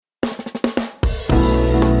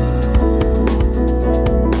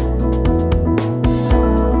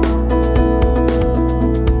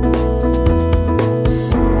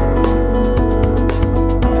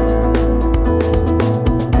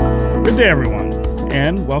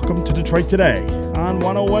and welcome to Detroit Today on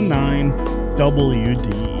 1019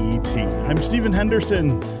 WDET. I'm Stephen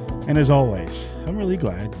Henderson, and as always, I'm really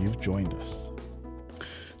glad you've joined us.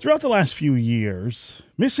 Throughout the last few years,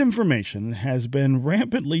 misinformation has been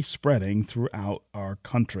rampantly spreading throughout our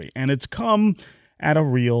country, and it's come at a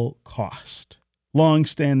real cost.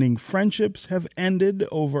 Long-standing friendships have ended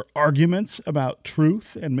over arguments about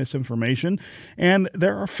truth and misinformation, and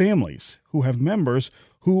there are families who have members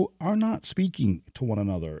who are not speaking to one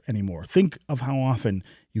another anymore. Think of how often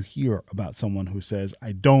you hear about someone who says,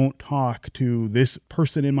 I don't talk to this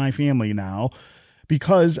person in my family now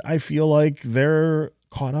because I feel like they're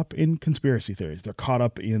caught up in conspiracy theories. They're caught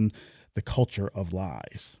up in the culture of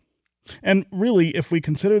lies. And really, if we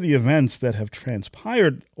consider the events that have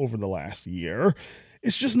transpired over the last year,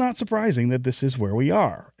 it's just not surprising that this is where we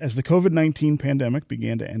are. As the COVID-19 pandemic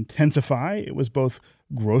began to intensify, it was both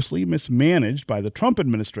grossly mismanaged by the Trump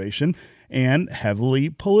administration and heavily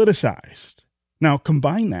politicized. Now,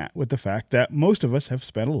 combine that with the fact that most of us have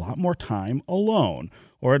spent a lot more time alone,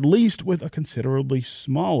 or at least with a considerably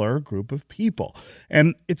smaller group of people.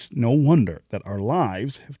 And it's no wonder that our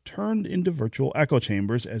lives have turned into virtual echo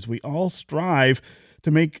chambers as we all strive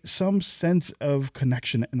to make some sense of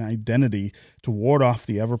connection and identity to ward off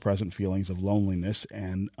the ever-present feelings of loneliness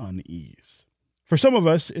and unease. For some of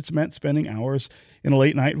us, it's meant spending hours in a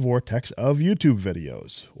late-night vortex of YouTube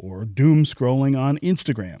videos or doom scrolling on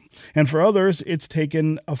Instagram. And for others, it's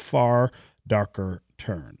taken a far darker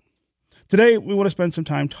turn. Today, we want to spend some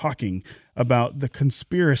time talking about the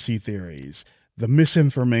conspiracy theories, the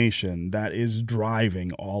misinformation that is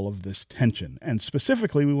driving all of this tension. And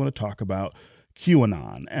specifically, we want to talk about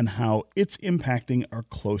QAnon and how it's impacting our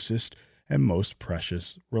closest and most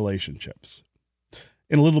precious relationships.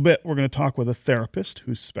 In a little bit, we're going to talk with a therapist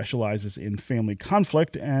who specializes in family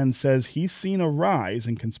conflict and says he's seen a rise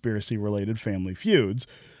in conspiracy-related family feuds.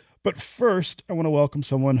 But first, I want to welcome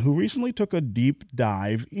someone who recently took a deep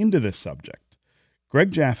dive into this subject.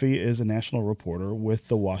 Greg Jaffe is a national reporter with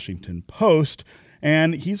The Washington Post,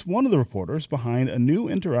 and he's one of the reporters behind a new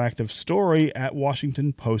interactive story at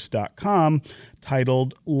WashingtonPost.com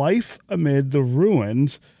titled Life Amid the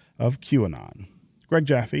Ruins of QAnon. Greg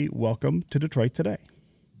Jaffe, welcome to Detroit Today.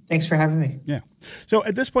 Thanks for having me. Yeah. So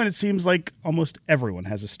at this point, it seems like almost everyone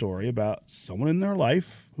has a story about someone in their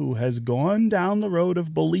life who has gone down the road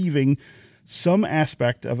of believing some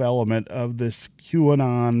aspect of element of this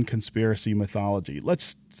QAnon conspiracy mythology.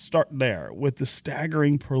 Let's start there with the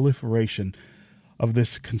staggering proliferation of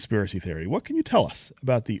this conspiracy theory. What can you tell us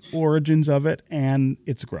about the origins of it and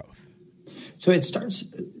its growth? So it starts,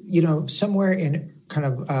 somewhere in kind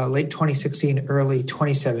of late 2016, early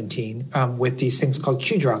 2017, with these things called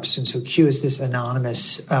Q drops. And so Q is this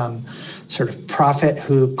anonymous sort of prophet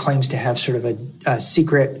who claims to have sort of a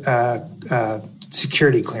secret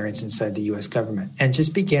security clearance inside the U.S. government, and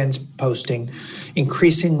just begins posting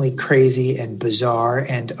increasingly crazy and bizarre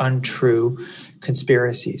and untrue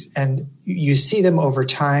conspiracies. And you see them over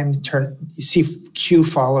time you see Q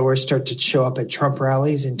followers start to show up at Trump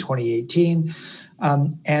rallies in 2018.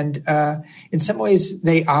 And in some ways,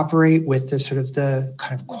 they operate with the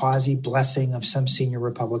kind of quasi blessing of some senior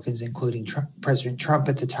Republicans, including President Trump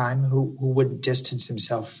at the time, who wouldn't distance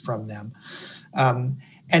himself from them.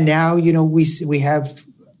 And now, we have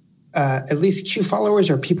at least Q followers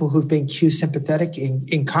are people who've been Q sympathetic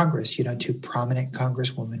in Congress. Two prominent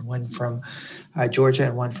congresswomen, one from Georgia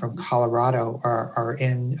and one from Colorado, are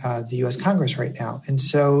in the U.S. Congress right now. And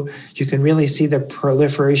so you can really see the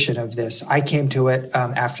proliferation of this. I came to it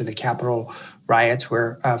after the Capitol riots,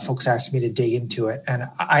 where folks asked me to dig into it. And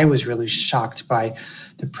I was really shocked by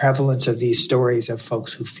the prevalence of these stories of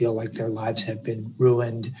folks who feel like their lives have been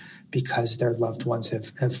ruined because their loved ones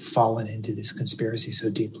have fallen into this conspiracy so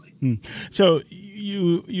deeply. So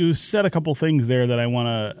you said a couple things there that I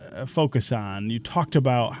want to focus on. You talked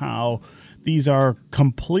about how these are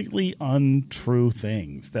completely untrue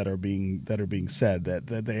things that are being said,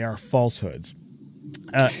 that they are falsehoods.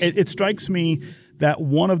 It strikes me that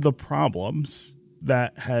one of the problems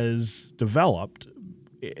that has developed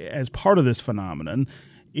as part of this phenomenon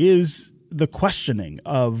is the questioning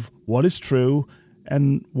of what is true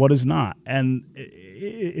and what is not. And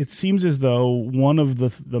it seems as though one of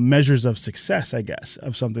the measures of success, I guess,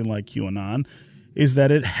 of something like QAnon is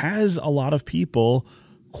that it has a lot of people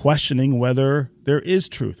questioning whether there is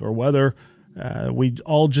truth or whether we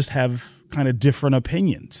all just have kind of different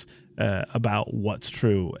opinions about what's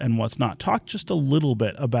true and what's not. Talk just a little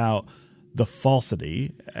bit about the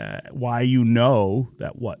falsity, why you know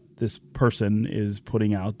that what this person is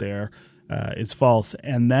putting out there is false,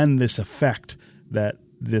 and then this effect that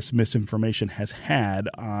this misinformation has had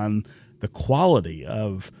on the quality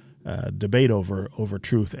of debate over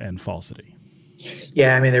truth and falsity.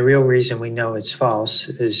 Yeah, I mean, the real reason we know it's false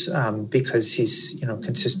is because he's,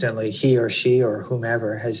 consistently, he or she or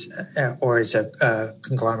whomever has, or is a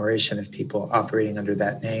conglomeration of people operating under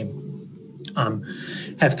that name,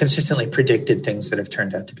 have consistently predicted things that have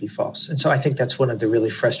turned out to be false. And so I think that's one of the really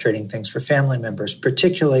frustrating things for family members,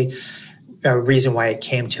 particularly a reason why it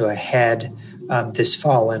came to a head this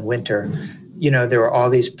fall and winter. There were all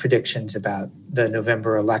these predictions about the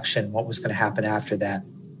November election, what was going to happen after that.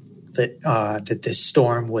 That this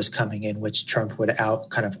storm was coming in which Trump would out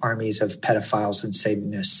kind of armies of pedophiles and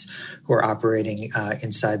Satanists who are operating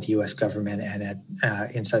inside the U.S. government and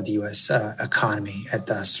inside the U.S. Economy at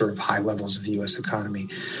the sort of high levels of the U.S. economy.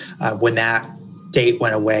 When that date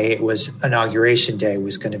went away, it was Inauguration Day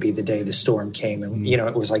was going to be the day the storm came. And,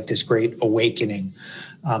 it was like this great awakening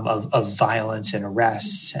of violence and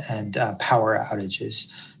arrests and power outages.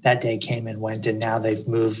 That day came and went, and now they've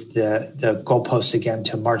moved the goalposts again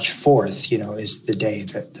to March 4th, is the day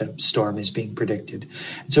that the storm is being predicted.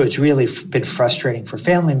 And so it's really been frustrating for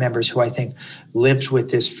family members who I think lived with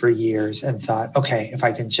this for years and thought, okay, if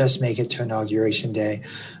I can just make it to Inauguration Day,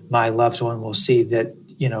 my loved one will see that,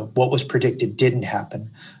 what was predicted didn't happen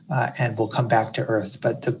and will come back to earth.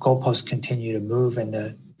 But the goalposts continue to move and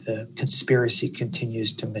the conspiracy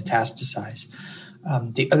continues to metastasize.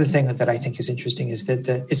 The other thing that I think is interesting is that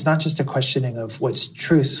it's not just a questioning of what's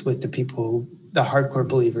truth with the people, the hardcore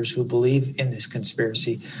believers who believe in this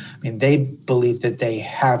conspiracy. I mean, they believe that they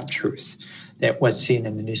have truth, that what's seen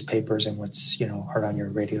in the newspapers and what's, heard on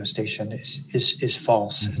your radio station is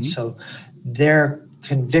false. Mm-hmm. And so their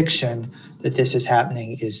conviction that this is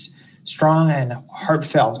happening is strong and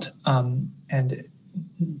heartfelt and,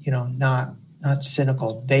 not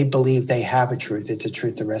cynical. They believe they have a truth. It's a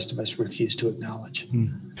truth the rest of us refuse to acknowledge.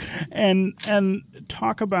 And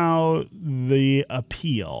talk about the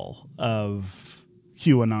appeal of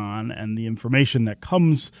QAnon and the information that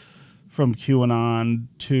comes from QAnon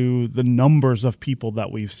to the numbers of people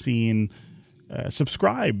that we've seen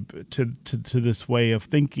subscribe to this way of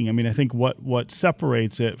thinking. I mean, I think what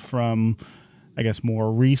separates it from, I guess,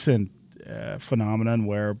 more recent phenomenon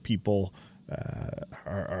where people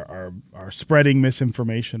are spreading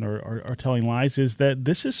misinformation or telling lies is that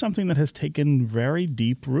this is something that has taken very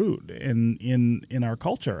deep root in our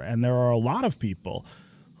culture, and there are a lot of people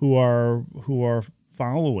who are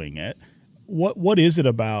following it. What is it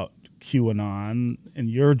about QAnon, in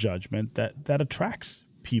your judgment, that attracts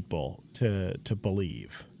people to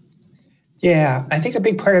believe? Yeah, I think a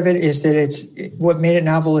big part of it is that what made it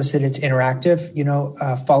novel is that it's interactive.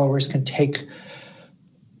 Followers can take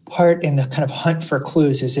part in the kind of hunt for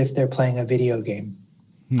clues as if they're playing a video game.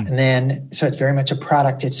 And then, so it's very much a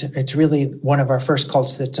product. It's really one of our first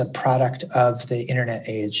cults that's a product of the internet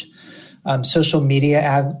age. Social media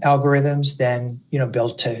algorithms then,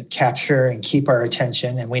 built to capture and keep our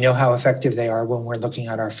attention. And we know how effective they are when we're looking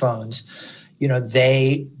at our phones.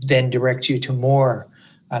 They then direct you to more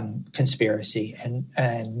conspiracy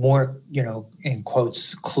and more, in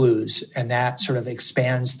quotes, clues. And that sort of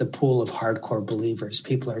expands the pool of hardcore believers.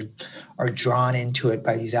 People are drawn into it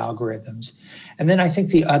by these algorithms. And then I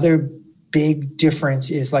think the other big difference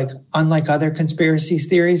is, like, unlike other conspiracy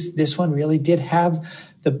theories, this one really did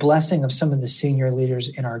have the blessing of some of the senior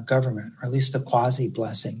leaders in our government, or at least the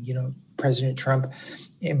quasi-blessing. President Trump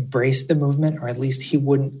embraced the movement, or at least he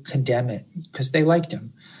wouldn't condemn it because they liked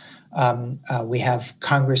him. We have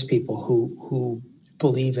Congress people who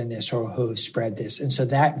believe in this or who have spread this. And so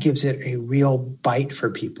that gives it a real bite for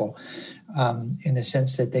people in the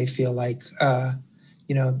sense that they feel like,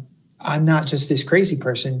 I'm not just this crazy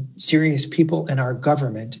person. Serious people in our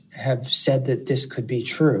government have said that this could be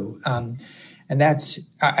true. And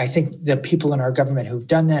I think the people in our government who've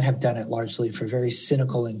done that have done it largely for very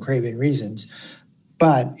cynical and craven reasons.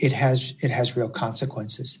 But it has real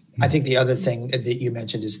consequences. I think the other thing that you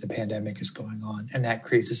mentioned is the pandemic is going on, and that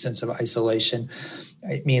creates a sense of isolation.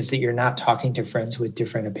 It means that you're not talking to friends with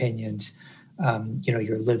different opinions.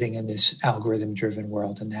 You're living in this algorithm-driven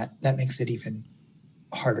world, and that makes it even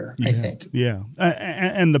harder, I think. Yeah,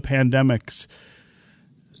 and the pandemic's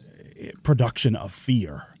production of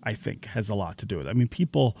fear, I think, has a lot to do with it. I mean,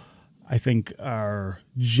 people, I think, are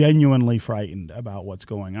genuinely frightened about what's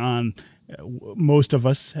going on. Most of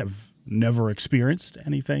us have never experienced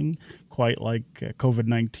anything quite like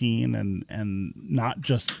COVID-19 and not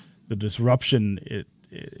just the disruption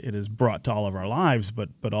it has brought to all of our lives,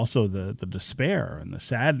 but also the despair and the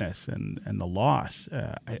sadness and the loss.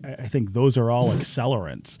 I think those are all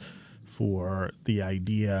accelerants for the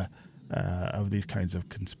idea of these kinds of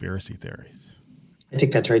conspiracy theories. I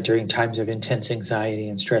think that's right. During times of intense anxiety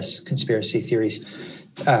and stress, conspiracy theories,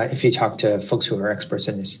 if you talk to folks who are experts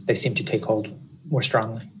in this, they seem to take hold more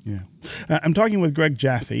strongly. Yeah. I'm talking with Greg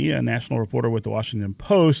Jaffe, a national reporter with the Washington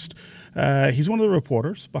Post. He's one of the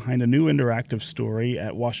reporters behind a new interactive story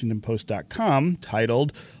at WashingtonPost.com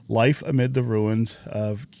titled Life Amid the Ruins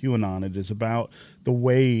of QAnon. It is about the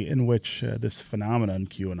way in which this phenomenon,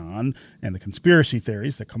 QAnon, and the conspiracy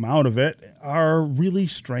theories that come out of it are really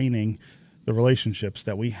straining the relationships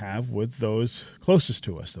that we have with those closest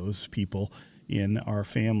to us, those people in our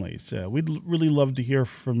families. We'd really love to hear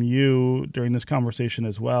from you during this conversation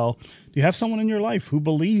as well. Do you have someone in your life who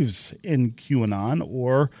believes in QAnon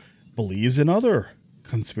or believes in other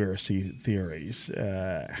conspiracy theories?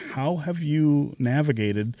 How have you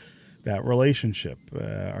navigated that relationship?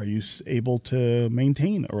 Are you able to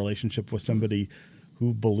maintain a relationship with somebody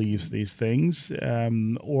who believes these things?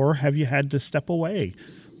 Or have you had to step away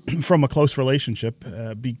from a close relationship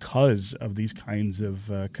because of these kinds of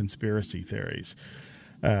conspiracy theories?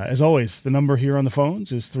 As always, the number here on the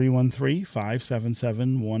phones is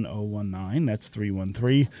 313-577-1019. That's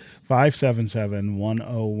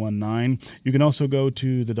 313-577-1019. You can also go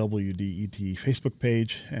to the WDET Facebook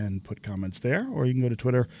page and put comments there, or you can go to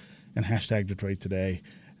Twitter and hashtag Detroit Today,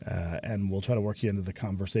 and we'll try to work you into the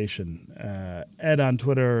conversation. Ed on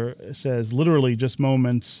Twitter says, literally just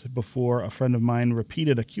moments before a friend of mine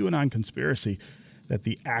repeated a QAnon conspiracy that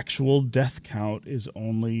the actual death count is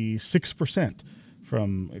only 6%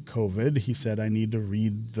 from COVID. He said, I need to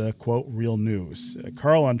read the, quote, real news.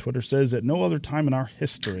 Carl on Twitter says, at no other time in our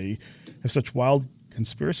history have such wild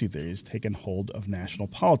conspiracy theories taken hold of national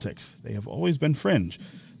politics. They have always been fringe.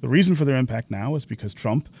 The reason for their impact now is because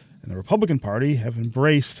Trump and the Republican Party have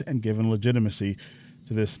embraced and given legitimacy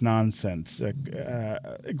to this nonsense.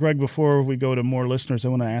 Greg, before we go to more listeners, I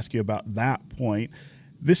want to ask you about that point.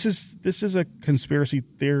 This is a conspiracy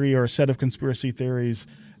theory or a set of conspiracy theories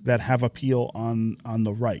that have appeal on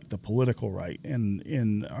the right, the political right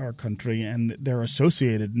in our country, and they're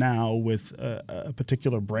associated now with a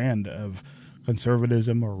particular brand of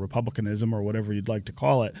conservatism or republicanism or whatever you'd like to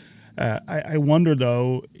call it. I wonder,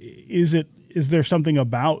 though, is there something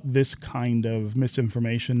about this kind of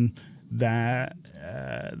misinformation that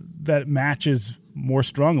matches more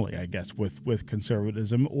strongly, I guess, with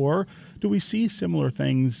conservatism, or do we see similar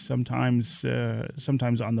things sometimes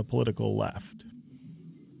on the political left?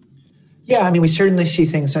 Yeah, I mean, we certainly see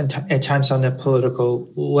things at times on the political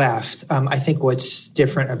left. I think what's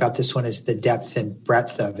different about this one is the depth and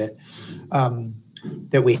breadth of it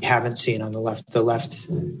that we haven't seen on the left. The left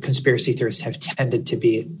conspiracy theorists have tended to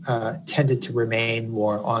remain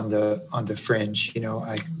more on the fringe. You know,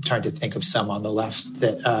 I'm trying to think of some on the left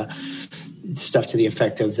that stuff to the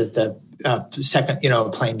effect of that the second, a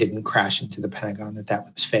plane didn't crash into the Pentagon, that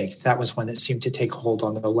was fake. That was one that seemed to take hold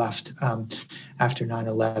on the left after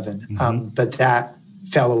 9/11. Mm-hmm. But that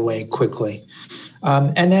fell away quickly.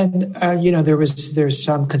 And then, there's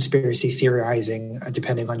some conspiracy theorizing,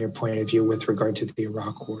 depending on your point of view, with regard to the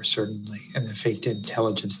Iraq War, certainly, and the faked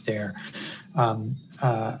intelligence there.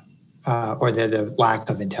 Or the lack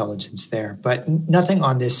of intelligence there, but nothing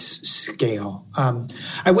on this scale.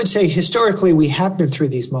 I would say historically we have been through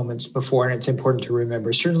these moments before, and it's important to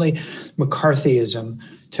remember. Certainly McCarthyism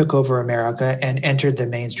took over America and entered the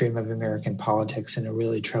mainstream of American politics in a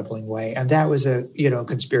really troubling way. And that was a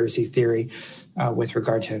conspiracy theory with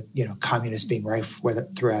regard to communists being rife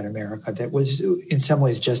throughout America that was in some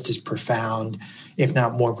ways just as profound, if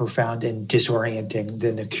not more profound and disorienting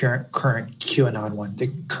than the current QAnon one. The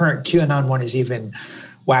current QAnon one is even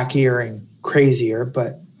wackier and crazier,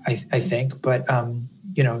 but I think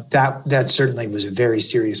that certainly was a very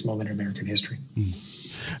serious moment in American history.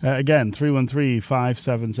 Again,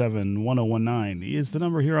 313-577-1019 is the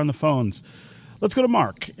number here on the phones. Let's go to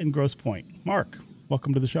Mark in Grosse Pointe. Mark,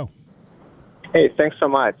 welcome to the show. Hey, thanks so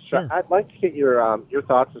much. Sure. I'd like to get your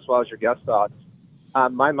thoughts as well as your guest thoughts.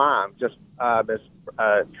 My mom, just as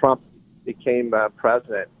Trump became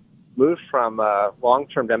president, moved from a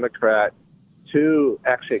long-term Democrat to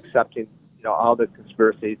actually accepting, all the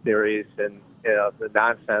conspiracy theories and the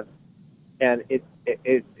nonsense. And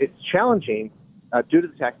it's challenging due to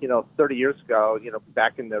the fact, 30 years ago,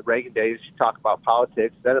 back in the Reagan days, you talk about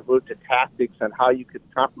politics. Then it moved to tactics and how you could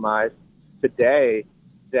compromise. Today,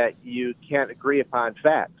 that you can't agree upon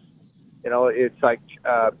facts. It's like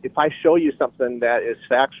if I show you something that is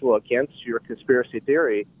factual against your conspiracy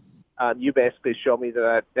theory, you basically show me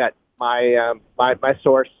that my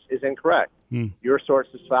source is incorrect. Your source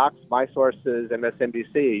is Fox, my source is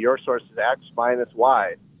MSNBC, your source is X, mine is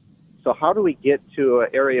Y. So how do we get to an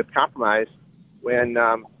area of compromise when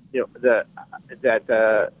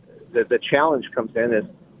the challenge comes in is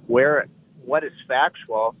what is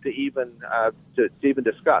factual to even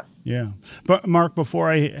discuss. Yeah. But Mark, before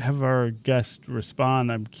I have our guest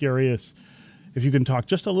respond, I'm curious if you can talk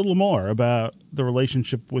just a little more about the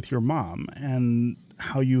relationship with your mom and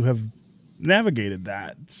how you have navigated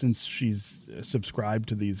that since she's subscribed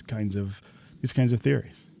to these kinds of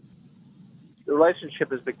theories. The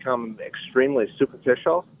relationship has become extremely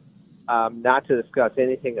superficial. Not to discuss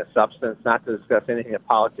anything of substance, not to discuss anything of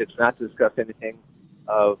politics, not to discuss anything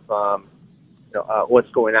of what's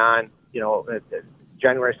going on.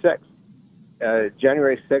 January 6th.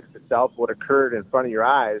 January 6th itself, what occurred in front of your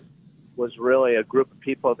eyes was really a group of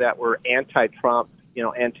people that were anti-Trump,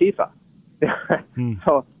 Antifa.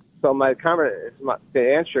 So my comment is,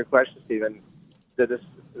 to answer your question, Stephen, the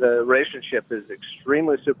relationship is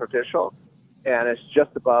extremely superficial, and it's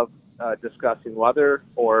just above discussing whether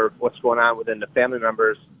or what's going on within the family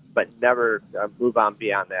members, but never move on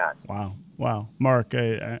beyond that. Wow. Mark,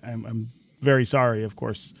 I'm very sorry, of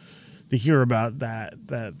course, to hear about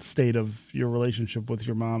that state of your relationship with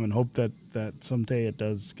your mom, and hope that someday it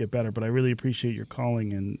does get better. But I really appreciate your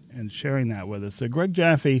calling and sharing that with us. So Greg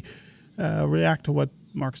Jaffe, react to what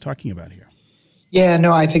Mark's talking about here. Yeah,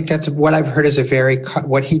 no, I think that's what I've heard is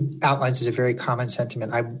what he outlines is a very common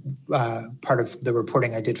sentiment. Part of the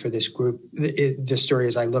reporting I did for this group, the story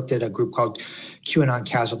is I looked at a group called QAnon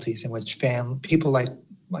Casualties, in which people like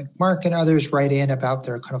Mark and others write in about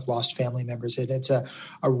their kind of lost family members. It's a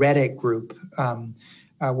Reddit group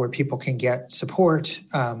where people can get support,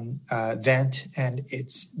 vent, and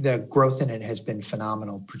the growth in it has been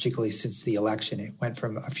phenomenal, particularly since the election. It went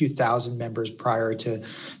from a few thousand members prior to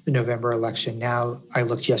the November election. Now, I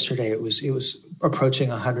looked yesterday; it was approaching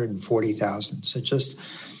 140,000. So just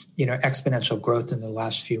exponential growth in the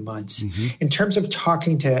last few months. Mm-hmm. In terms of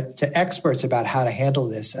talking to experts about how to handle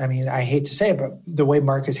this, I mean, I hate to say it, but the way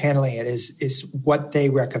Mark is handling it is what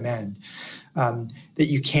they recommend. That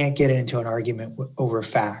you can't get into an argument over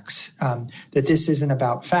facts, that this isn't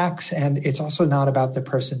about facts, and it's also not about the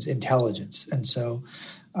person's intelligence. And so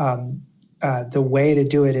the way to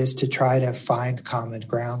do it is to try to find common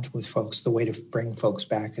ground with folks. The way to bring folks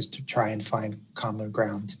back is to try and find common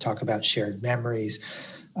ground, to talk about shared memories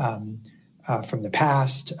from the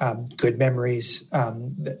past, good memories,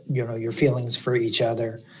 your feelings for each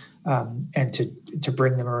other, and to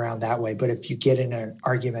bring them around that way. But if you get in an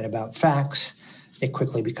argument about facts, it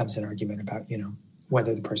quickly becomes an argument about,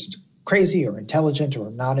 whether the person's crazy or intelligent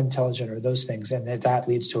or not intelligent or those things. And that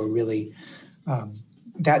leads to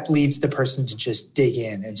that leads the person to just dig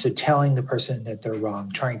in. And so telling the person that they're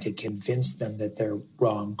wrong, trying to convince them that they're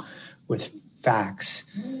wrong with facts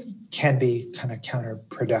can be kind of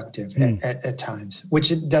counterproductive at times,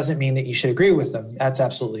 which doesn't mean that you should agree with them. That's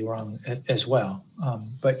absolutely wrong as well.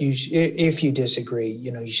 But if you disagree,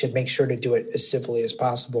 you should make sure to do it as civilly as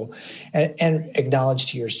possible and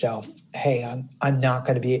acknowledge to yourself, hey, I'm never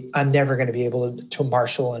going to be able to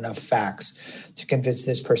marshal enough facts to convince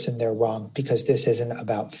this person they're wrong, because this isn't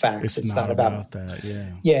about facts. It's not about that.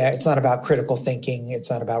 Yeah. It's not about critical thinking.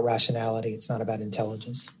 It's not about rationality. It's not about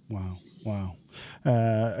intelligence. Wow.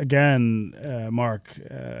 Again, Mark,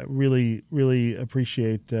 really, really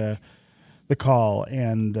appreciate the call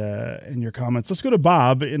and your comments. Let's go to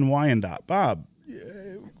Bob in Wyandotte. Bob.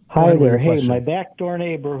 Hi there. Hey, my backdoor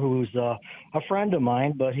neighbor, who's a friend of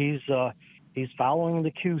mine, but he's following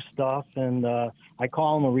the Q stuff, and I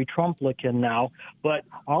call him a Retrumplican now. But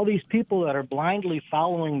all these people that are blindly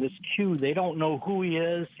following this Q, they don't know who he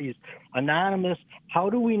is. He's anonymous. How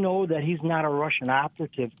do we know that he's not a Russian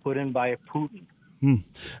operative put in by Putin?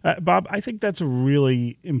 Bob, I think that's a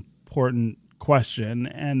really important question,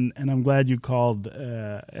 and I'm glad you called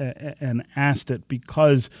and asked it,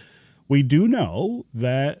 because we do know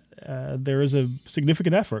that there is a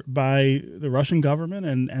significant effort by the Russian government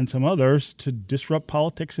and some others to disrupt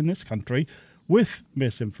politics in this country with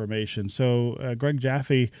misinformation. So, Greg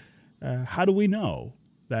Jaffe, how do we know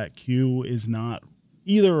that Q is not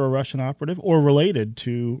either a Russian operative or related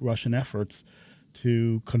to Russian efforts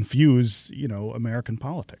to confuse, American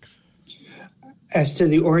politics? As to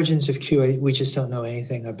the origins of Q, we just don't know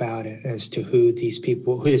anything about it as to who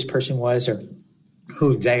this person was or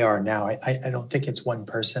who they are now. I don't think it's one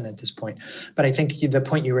person at this point. But I think the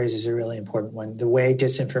point you raise is a really important one. The way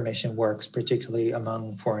disinformation works, particularly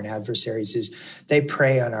among foreign adversaries, is they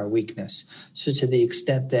prey on our weakness. So to the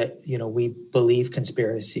extent that, we believe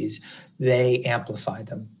conspiracies, they amplify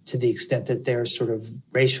them. To the extent that there's sort of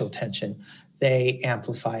racial tension, they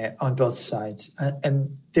amplify it on both sides.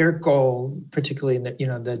 And their goal, particularly in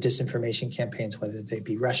the disinformation campaigns, whether they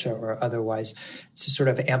be Russia or otherwise, is to sort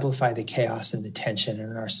of amplify the chaos and the tension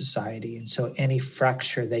in our society. And so any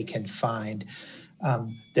fracture they can find,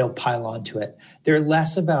 they'll pile onto it. They're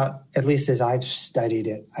less about, at least as I've studied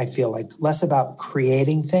it, I feel like less about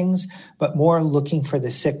creating things, but more looking for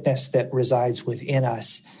the sickness that resides within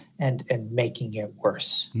us and making it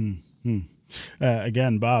worse. Mm-hmm.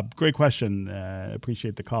 Again, Bob, great question.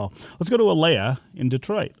 Appreciate the call. Let's go to Alea in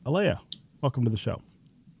Detroit. Alea, welcome to the show.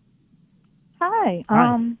 Hi.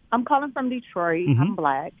 I'm calling from Detroit. Mm-hmm. I'm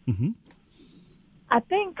Black. Mm-hmm. I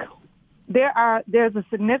think there's a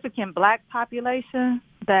significant Black population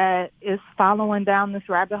that is following down this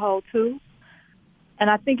rabbit hole too. And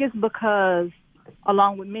I think it's because,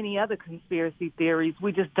 along with many other conspiracy theories,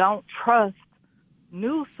 we just don't trust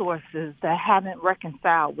news sources that haven't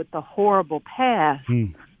reconciled with the horrible past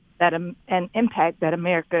and impact that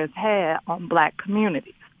America has had on Black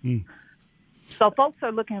communities. So folks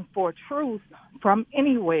are looking for truth from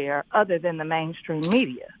anywhere other than the mainstream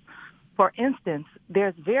media. For instance,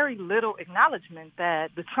 there's very little acknowledgement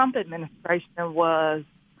that the Trump administration was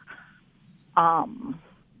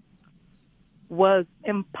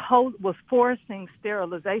forcing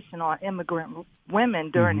sterilization on immigrant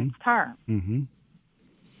women during its term. Mm-hmm.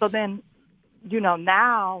 So then,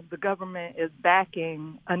 now the government is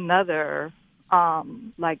backing another,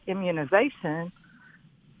 immunization.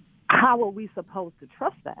 How are we supposed to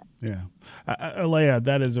trust that? Yeah. Alea,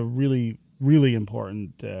 that is a really, really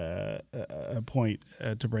important point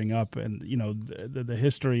to bring up. And, the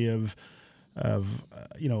history of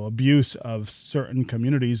abuse of certain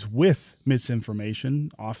communities with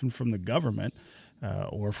misinformation, often from the government,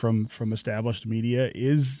 or from established media,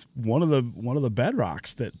 is one of the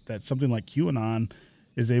bedrocks that something like QAnon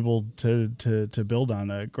is able to build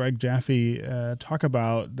on. Greg Jaffe, talk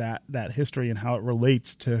about that history and how it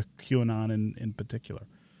relates to QAnon in particular.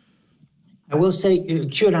 I will say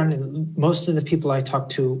QAnon, most of the people I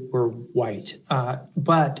talked to were white,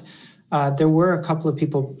 but there were a couple of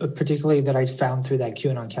people, particularly that I found through that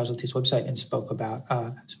QAnon Casualties website and spoke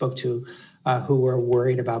to, who were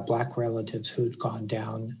worried about Black relatives who'd gone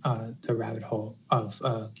down the rabbit hole of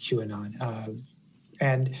QAnon,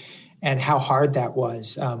 and how hard that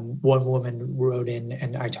was. One woman wrote in,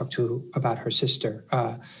 and I talked to about her sister,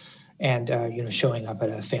 showing up at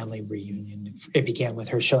a family reunion. It began with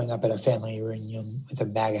her showing up at a family reunion with a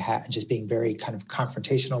MAGA hat and just being very kind of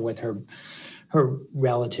confrontational with her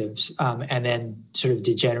relatives, and then sort of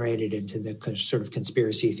degenerated into the sort of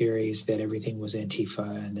conspiracy theories that everything was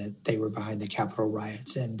Antifa and that they were behind the Capitol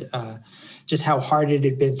riots, and just how hard it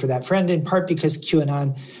had been for that friend, in part because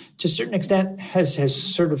QAnon, to a certain extent, has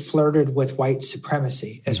sort of flirted with white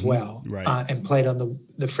supremacy as well, right. And played on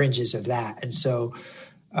the fringes of that. And so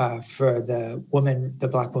for the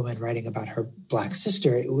Black woman writing about her Black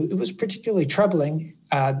sister, it was particularly troubling.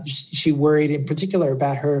 She worried in particular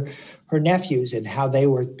about her nephews and how they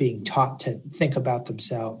were being taught to think about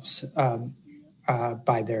themselves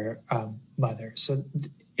by their mother. So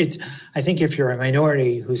I think if you're a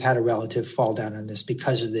minority who's had a relative fall down on this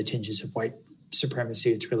because of the tinges of white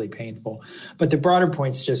supremacy, it's really painful. But the broader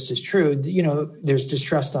point's just as true. There's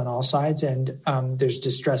distrust on all sides, and there's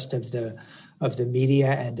distrust of the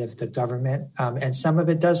media and of the government, and some of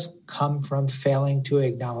it does come from failing to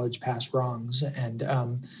acknowledge past wrongs, and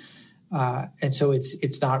so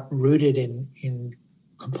it's not rooted in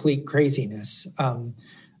complete craziness, but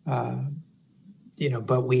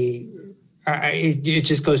it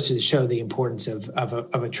just goes to show the importance of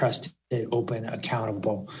a trusted, open,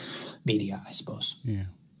 accountable media, I suppose. Yeah.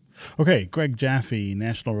 Okay, Greg Jaffe,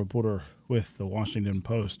 national reporter with the Washington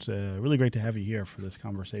Post. Really great to have you here for this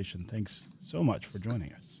conversation. Thanks so much for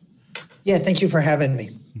joining us. Yeah, thank you for having me.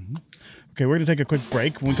 Mm-hmm. Okay, we're going to take a quick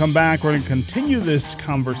break. When we come back, we're going to continue this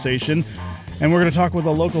conversation, and we're going to talk with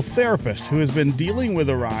a local therapist who has been dealing with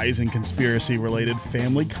a rise in conspiracy-related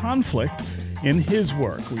family conflict in his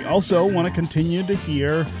work. We also want to continue to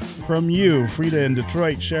hear from you. Frida in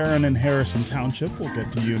Detroit, Sharon in Harrison Township. We'll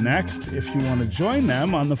get to you next. If you want to join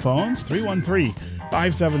them on the phones,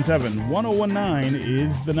 313-577-1019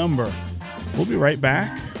 is the number. We'll be right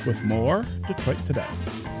back with more Detroit Today.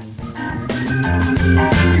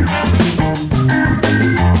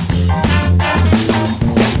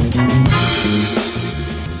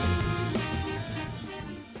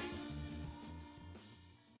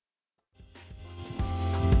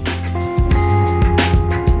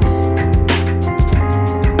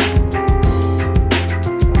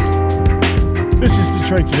 This is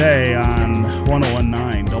Detroit Today on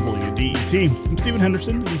 1019 WDET. WIT. I'm Stephen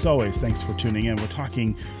Henderson, and as always, thanks for tuning in. We're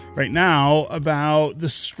talking right now about the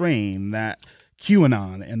strain that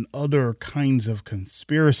QAnon and other kinds of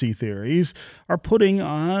conspiracy theories are putting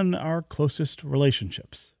on our closest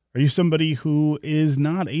relationships. Are you somebody who is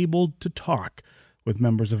not able to talk with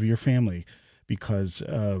members of your family because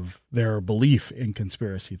of their belief in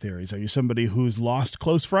conspiracy theories? Are you somebody who's lost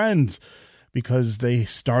close friends because they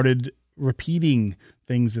started repeating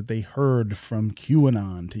things that they heard from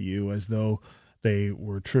QAnon to you as though they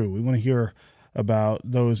were true? We want to hear about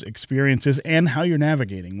those experiences and how you're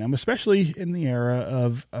navigating them, especially in the era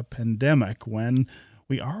of a pandemic when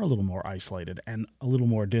we are a little more isolated and a little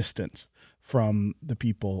more distant from the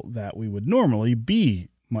people that we would normally be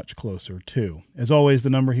much closer to. As always, the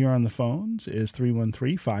number here on the phones is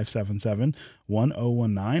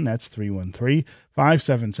 313-577-1019. That's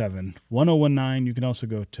 313-577-1019. You can also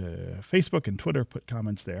go to Facebook and Twitter, put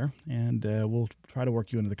comments there, and we'll try to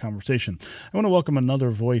work you into the conversation. I want to welcome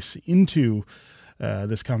another voice into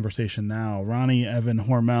this conversation now. Ronnie Evan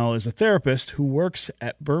Hormel is a therapist who works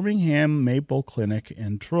at Birmingham Maple Clinic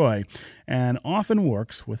in Troy and often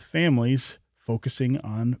works with families focusing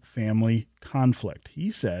on family conflict.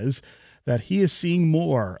 He says that he is seeing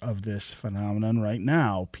more of this phenomenon right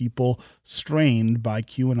now, people strained by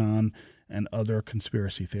QAnon and other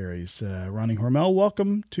conspiracy theories. Ronnie Hormel,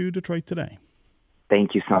 welcome to Detroit Today.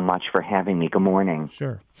 Thank you so much for having me. Good morning.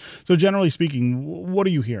 Sure. So generally speaking, what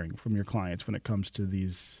are you hearing from your clients when it comes to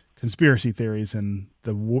these conspiracy theories and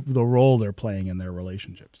the role they're playing in their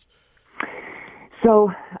relationships?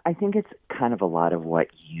 So I think it's kind of a lot of what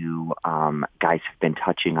you guys have been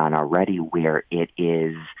touching on already, where it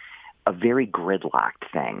is a very gridlocked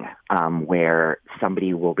thing, where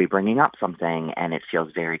somebody will be bringing up something and it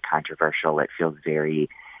feels very controversial. It feels very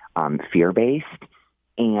fear-based.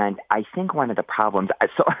 And I think one of the problems,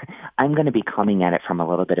 so I'm going to be coming at it from a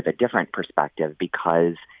little bit of a different perspective,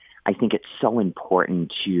 because I think it's so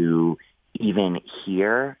important to even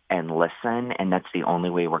hear and listen, and that's the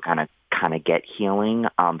only way we're going to kind of get healing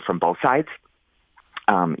from both sides,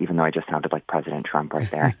 even though I just sounded like President Trump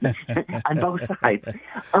right there, on both sides.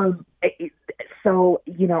 So,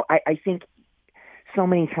 I think so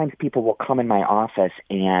many times people will come in my office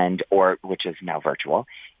which is now virtual,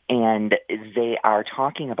 and they are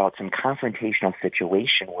talking about some confrontational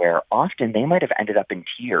situation where often they might have ended up in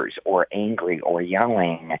tears or angry or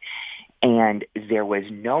yelling, and there was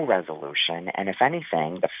no resolution. And if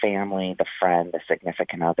anything, the family, the friend, the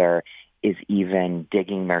significant other is even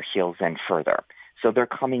digging their heels in further. So they're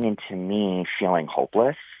coming into me feeling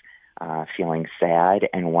hopeless, feeling sad,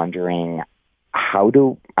 and wondering, how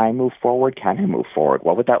do I move forward? Can I move forward?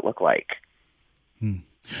 What would that look like?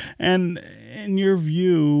 And in your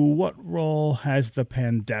view, what role has the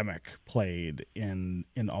pandemic played in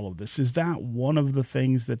all of this? Is that one of the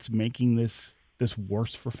things that's making this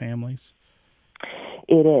worse for families?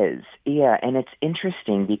 It is, yeah. And it's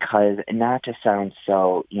interesting because, not to sound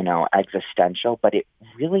so, existential, but it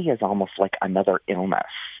really is almost like another illness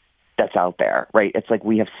that's out there, right? It's like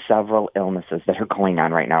we have several illnesses that are going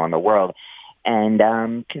on right now in the world.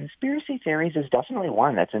 And conspiracy theories is definitely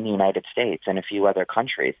one that's in the United States and a few other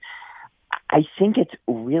countries. I think it's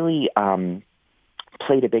really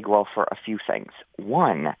played a big role for a few things.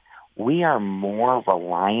 One, we are more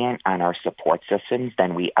reliant on our support systems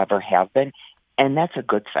than we ever have been, and that's a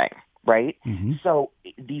good thing, right? Mm-hmm. So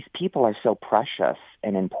these people are so precious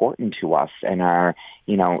and important to us and our,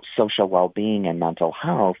 social well-being and mental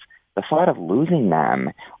health. The thought of losing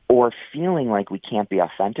them or feeling like we can't be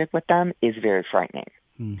authentic with them is very frightening.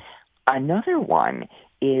 Another one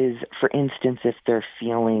is, for instance, if they're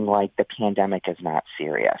feeling like the pandemic is not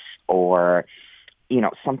serious or,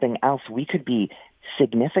 something else, we could be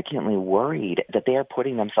significantly worried that they are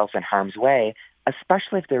putting themselves in harm's way,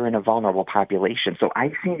 especially if they're in a vulnerable population. So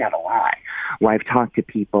I've seen that a lot, where I've talked to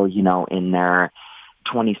people, in their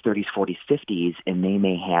 20s, 30s, 40s, 50s, and they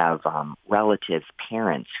may have relatives,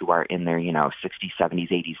 parents who are in their, 60s, 70s,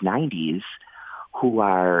 80s, 90s, who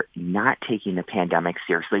are not taking the pandemic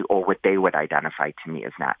seriously, or what they would identify to me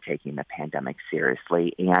as not taking the pandemic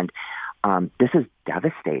seriously. And this is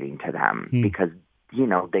devastating to them because,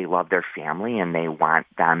 they love their family and they want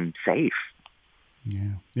them safe.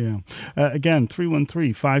 Yeah. Again,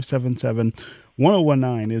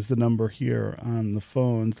 313-577-1019 is the number here on the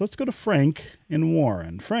phones. Let's go to Frank in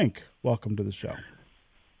Warren. Frank, welcome to the show.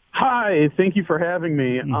 Hi, thank you for having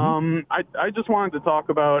me. Mm-hmm. I just wanted to talk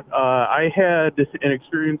about, I had an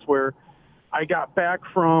experience where I got back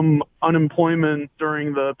from unemployment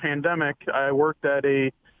during the pandemic. I worked at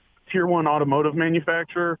a tier 1 automotive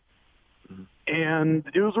manufacturer. And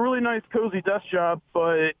it was a really nice, cozy desk job,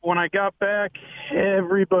 but when I got back,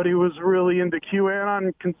 everybody was really into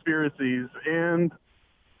QAnon conspiracies, and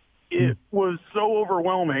it was so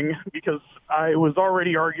overwhelming because I was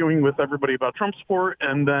already arguing with everybody about Trump support,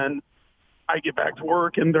 and then I get back to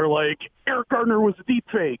work, and they're like, Eric Gardner was a deep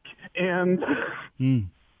fake, and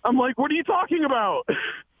I'm like, what are you talking about? Wow.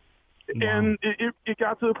 And it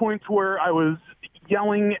got to the point where I was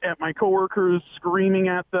yelling at my coworkers, screaming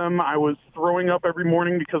at them. I was throwing up every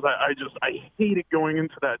morning because I hated going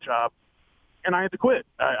into that job, and I had to quit.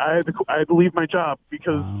 I had to leave my job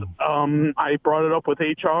because I brought it up with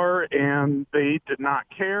HR, and they did not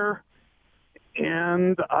care,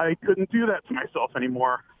 and I couldn't do that to myself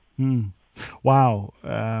anymore. Wow.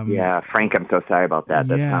 Yeah, Frank, I'm so sorry about that.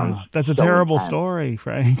 That's a terrible story,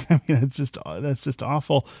 Frank. I mean, that's just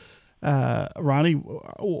awful. Ronnie,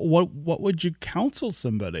 what would you counsel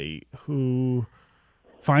somebody who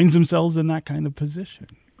finds themselves in that kind of position?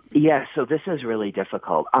 Yeah, so this is really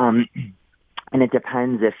difficult. And it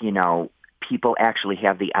depends if, people actually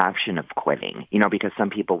have the option of quitting, because some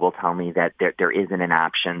people will tell me that there isn't an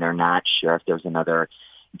option. They're not sure if there's another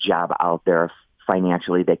job out there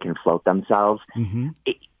financially they can float themselves.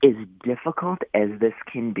 As difficult as this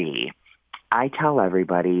can be, I tell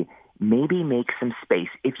everybody, maybe make some space.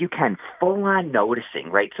 If you can, full on noticing,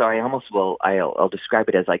 right? So I'll describe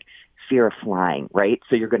it as like fear of flying, right?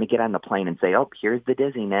 So you're going to get on the plane and say, oh, here's the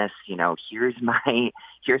dizziness, here's my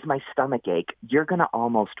stomach ache. You're going to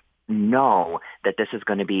almost know that this is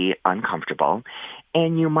going to be uncomfortable.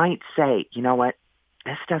 And you might say, you know what,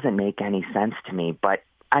 this doesn't make any sense to me, but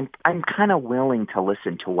I'm kind of willing to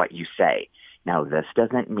listen to what you say. Now, this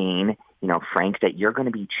doesn't mean, Frank, that you're going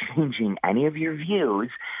to be changing any of your views,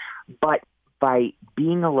 but by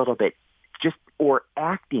being a little bit or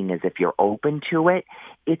acting as if you're open to it,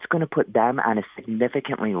 it's going to put them on a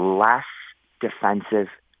significantly less defensive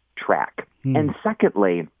track. And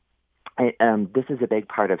secondly, this is a big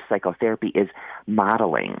part of psychotherapy, is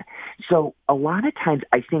modeling. So a lot of times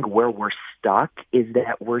I think where we're stuck is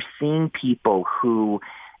that we're seeing people who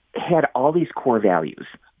had all these core values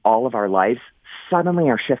all of our lives suddenly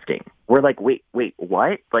are shifting. We're like, wait,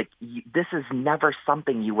 what? Like, this is never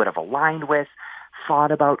something you would have aligned with,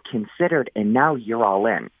 thought about, considered, and now you're all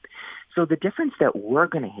in. So the difference that we're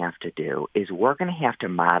going to have to do is we're going to have to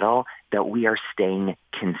model that we are staying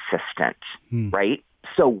consistent, right?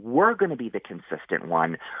 So we're going to be the consistent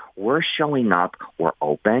one. We're showing up. We're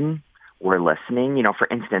open. We're listening. For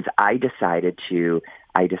instance, I decided to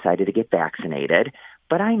get vaccinated,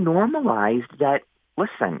 but I normalized that,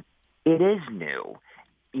 listen, it is new.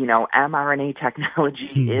 mRNA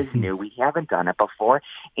technology is new. We haven't done it before.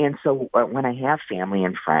 And so when I have family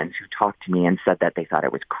and friends who talked to me and said that they thought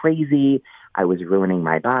it was crazy, I was ruining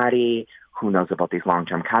my body, who knows about these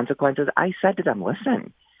long-term consequences, I said to them,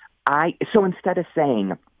 listen, so instead of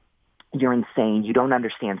saying, you're insane, you don't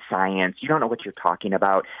understand science, you don't know what you're talking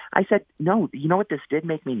about, I said, no, you know what, this did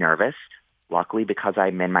make me nervous. Luckily, because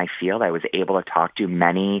I'm in my field, I was able to talk to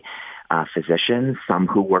many physicians, some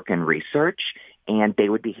who work in research, and they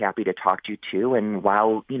would be happy to talk to you too. And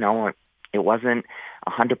while, it wasn't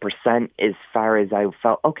 100% as far as I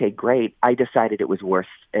felt, okay, great, I decided it was worth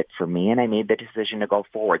it for me, and I made the decision to go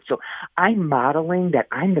forward. So I'm modeling that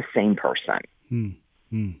I'm the same person.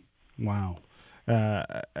 Wow.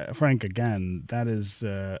 Frank, again, that is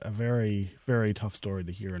a very, very tough story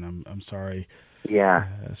to hear, and I'm sorry. Yeah.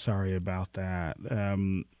 Sorry about that.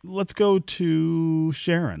 Let's go to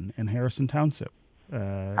Sharon in Harrison Township.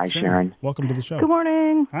 Hi, Sharon. Welcome to the show. Good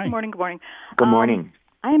morning. Hi. Good morning. Good morning.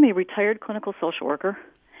 I am a retired clinical social worker,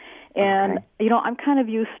 and, I'm kind of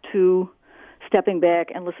used to stepping back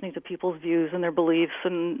and listening to people's views and their beliefs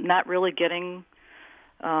and not really getting,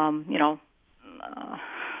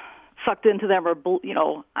 sucked into them or,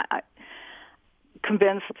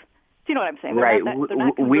 convinced. Do you know what I'm saying? Right. They're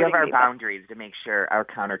not we have our me, boundaries to make sure our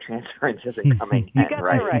countertransference isn't coming in, you got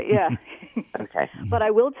right? that right, yeah. Okay. But I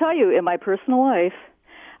will tell you, in my personal life,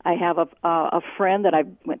 I have a friend that I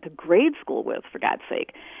went to grade school with, for God's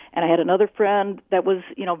sake. And I had another friend that was,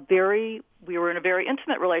 we were in a very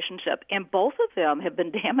intimate relationship. And both of them have been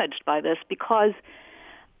damaged by this because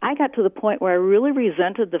I got to the point where I really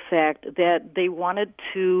resented the fact that they wanted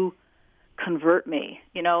to convert me,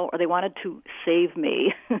 or they wanted to save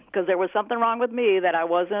me because there was something wrong with me that I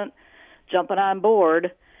wasn't jumping on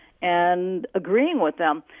board and agreeing with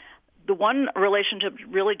them. The one relationship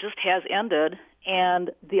really just has ended, and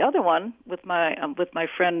the other one with my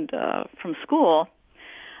friend from school,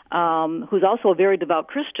 who's also a very devout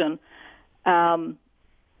Christian,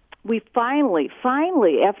 we finally,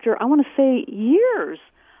 after I want to say years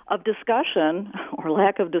of discussion or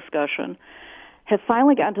lack of discussion have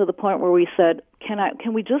finally gotten to the point where we said,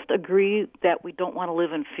 can we just agree that we don't want to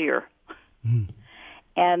live in fear? Mm.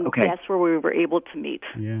 And that's where we were able to meet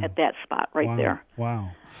at that spot right there.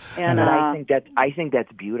 Wow. And I think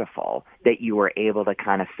that's beautiful that you were able to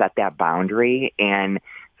kind of set that boundary and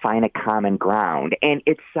find a common ground. And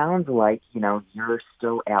it sounds like, you're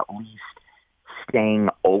still at least staying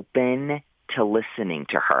open to listening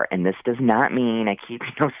to her. And this does not mean, I keep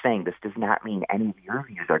saying, this does not mean any of your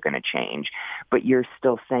views are going to change, but you're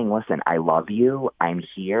still saying, listen, I love you, I'm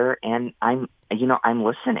here, and I'm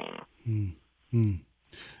listening. Mm-hmm.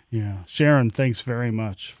 Yeah. Sharon, thanks very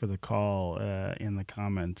much for the call in the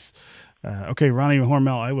comments. Okay, Ronnie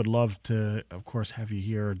Hormel, I would love to, of course, have you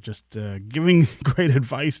here just giving great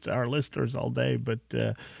advice to our listeners all day, but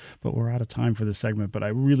we're out of time for this segment. But I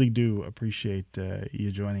really do appreciate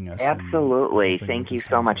you joining us. Absolutely. Thank you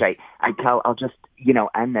so much. I'll just,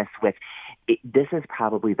 end this with, this is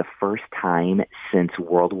probably the first time since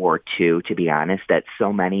World War II, to be honest, that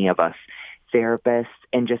so many of us therapists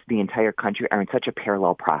and just the entire country are in such a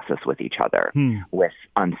parallel process with each other, with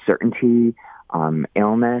uncertainty,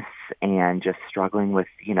 illness, and just struggling with,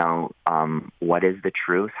 what is the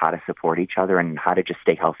truth, how to support each other, and how to just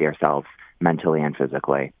stay healthy ourselves mentally and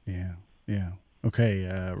physically. Yeah.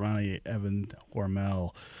 Okay, Ronnie Evan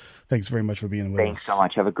Hormel, thanks very much for being with us. Thanks so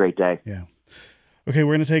much. Have a great day. Yeah. Okay,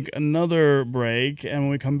 we're going to take another break, and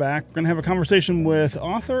when we come back, we're going to have a conversation with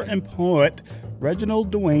author and poet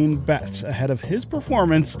Reginald Dwayne Betts ahead of his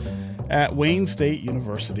performance at Wayne State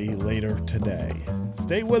University later today.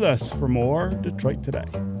 Stay with us for more Detroit Today.